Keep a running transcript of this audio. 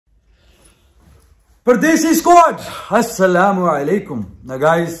Pardesi squad, assalamu alaikum. Now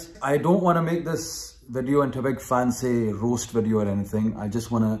guys, I don't want to make this video into a big fancy roast video or anything. I just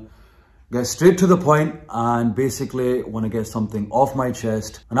want to get straight to the point and basically want to get something off my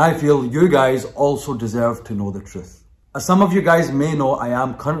chest. And I feel you guys also deserve to know the truth. As some of you guys may know, I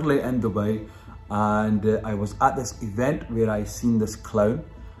am currently in Dubai and I was at this event where I seen this clown.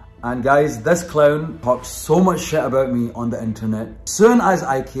 And guys, this clown talked so much shit about me on the internet. Soon as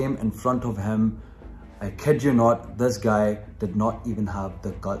I came in front of him, I kid you not, this guy did not even have the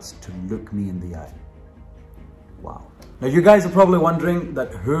guts to look me in the eye. Wow. Now you guys are probably wondering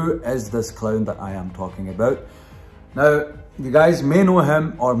that who is this clown that I am talking about. Now, you guys may know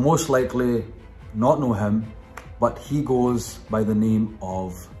him or most likely not know him, but he goes by the name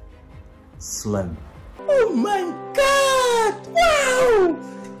of Slim. Oh my God,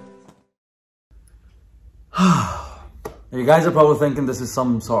 wow! Now you guys are probably thinking this is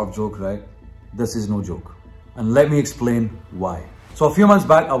some sort of joke, right? This is no joke. And let me explain why. So a few months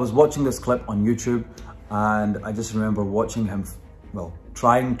back, I was watching this clip on YouTube and I just remember watching him, well,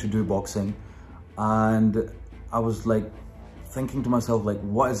 trying to do boxing. And I was like thinking to myself, like,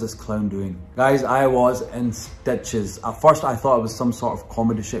 what is this clown doing? Guys, I was in stitches. At first, I thought it was some sort of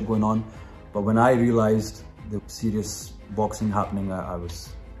comedy shit going on. But when I realized the serious boxing happening, I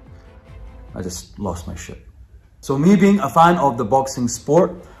just lost my shit. So me being a fan of the boxing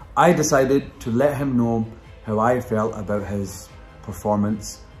sport, I decided to let him know how I felt about his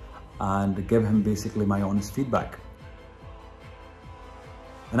performance and give him basically my honest feedback.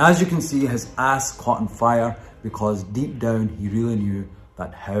 And as you can see, his ass caught on fire because deep down he really knew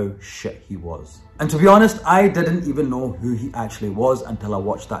that how shit he was. And to be honest, I didn't even know who he actually was until I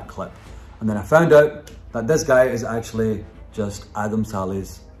watched that clip. And then I found out that this guy is actually just Adam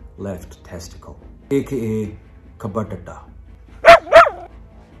Saleh's left testicle, aka Kabatata.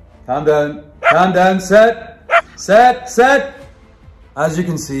 Calm down, set. As you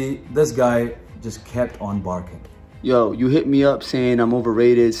can see, this guy just kept on barking. Yo, you hit me up saying I'm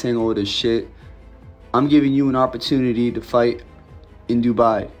overrated, saying all this shit. I'm giving you an opportunity to fight in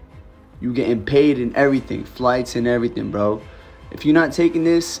Dubai. You getting paid and everything, flights and everything, bro. If you're not taking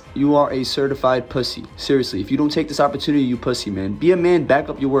this, you are a certified pussy. Seriously, if you don't take this opportunity, you pussy, man. Be a man, back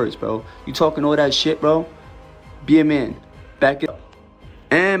up your words, bro. You talking all that shit, bro? Be a man, back it up.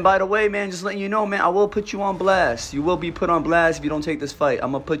 And by the way, man, just letting you know, man, I will put you on blast. You will be put on blast if you don't take this fight.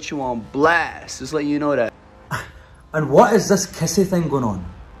 I'm going to put you on blast. Just letting you know that. And what is this kissy thing going on?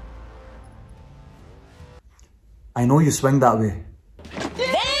 I know you swing that way.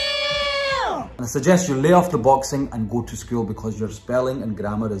 Damn! And I suggest you lay off the boxing and go to school because your spelling and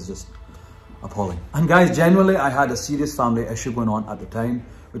grammar is just appalling. And guys, genuinely, I had a serious family issue going on at the time,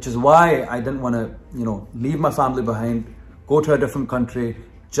 which is why I didn't want to, leave my family behind, go to a different country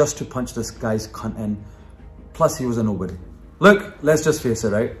just to punch this guy's cunt in. Plus, he was a nobody. Look, let's just face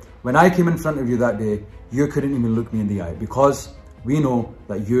it, right? When I came in front of you that day, you couldn't even look me in the eye because we know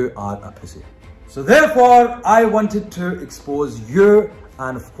that you are a pussy. So therefore, I wanted to expose you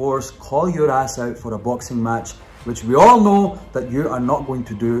and of course, call your ass out for a boxing match, which we all know that you are not going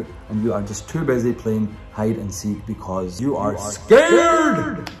to do and you are just too busy playing hide and seek because you are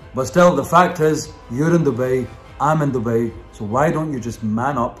scared. But still, the fact is, you're in Dubai, I'm in Dubai, so why don't you just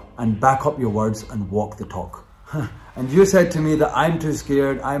man up and back up your words and walk the talk? And you said to me that I'm too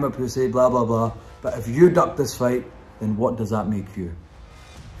scared, I'm a pussy, blah, blah, blah. But if you duck this fight, then what does that make you?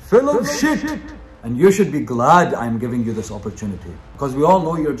 Full of shit! And you should be glad I'm giving you this opportunity. Because we all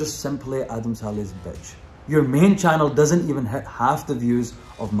know you're just simply Adam Saleh's bitch. Your main channel doesn't even hit half the views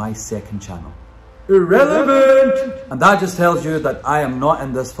of my second channel. Irrelevant! And that just tells you that I am not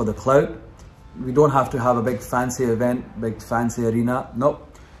in this for the clout. We don't have to have a big fancy event, big fancy arena. Nope.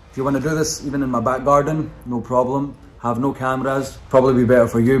 If you want to do this even in my back garden, no problem. Have no cameras. Probably be better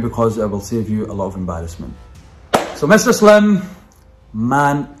for you because it will save you a lot of embarrassment. So Mr. Slim,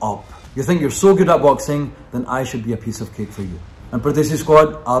 man up. You think you're so good at boxing, then I should be a piece of cake for you. And Pardesi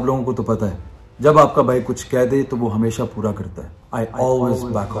squad, आप लोगों को तो पता है, जब आपका भाई कुछ कह दे तो वो हमेशा पूरा करता है. I always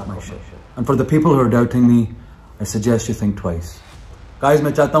back up my shit. And for the people who are doubting me, I suggest you think twice. Guys,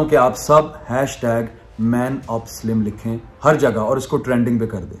 मैं चाहता हूँ कि आप सब #Manupslim लिखें हर जगह और इसको ट्रेंडिंग पे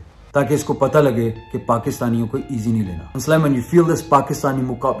कर दे ताकि इसको पता लगे कि पाकिस्तानियों को इजी नहीं लेना. And Slim, when you feel this Pakistani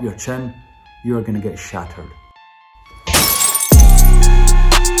muck up your chin, you are gonna get shattered.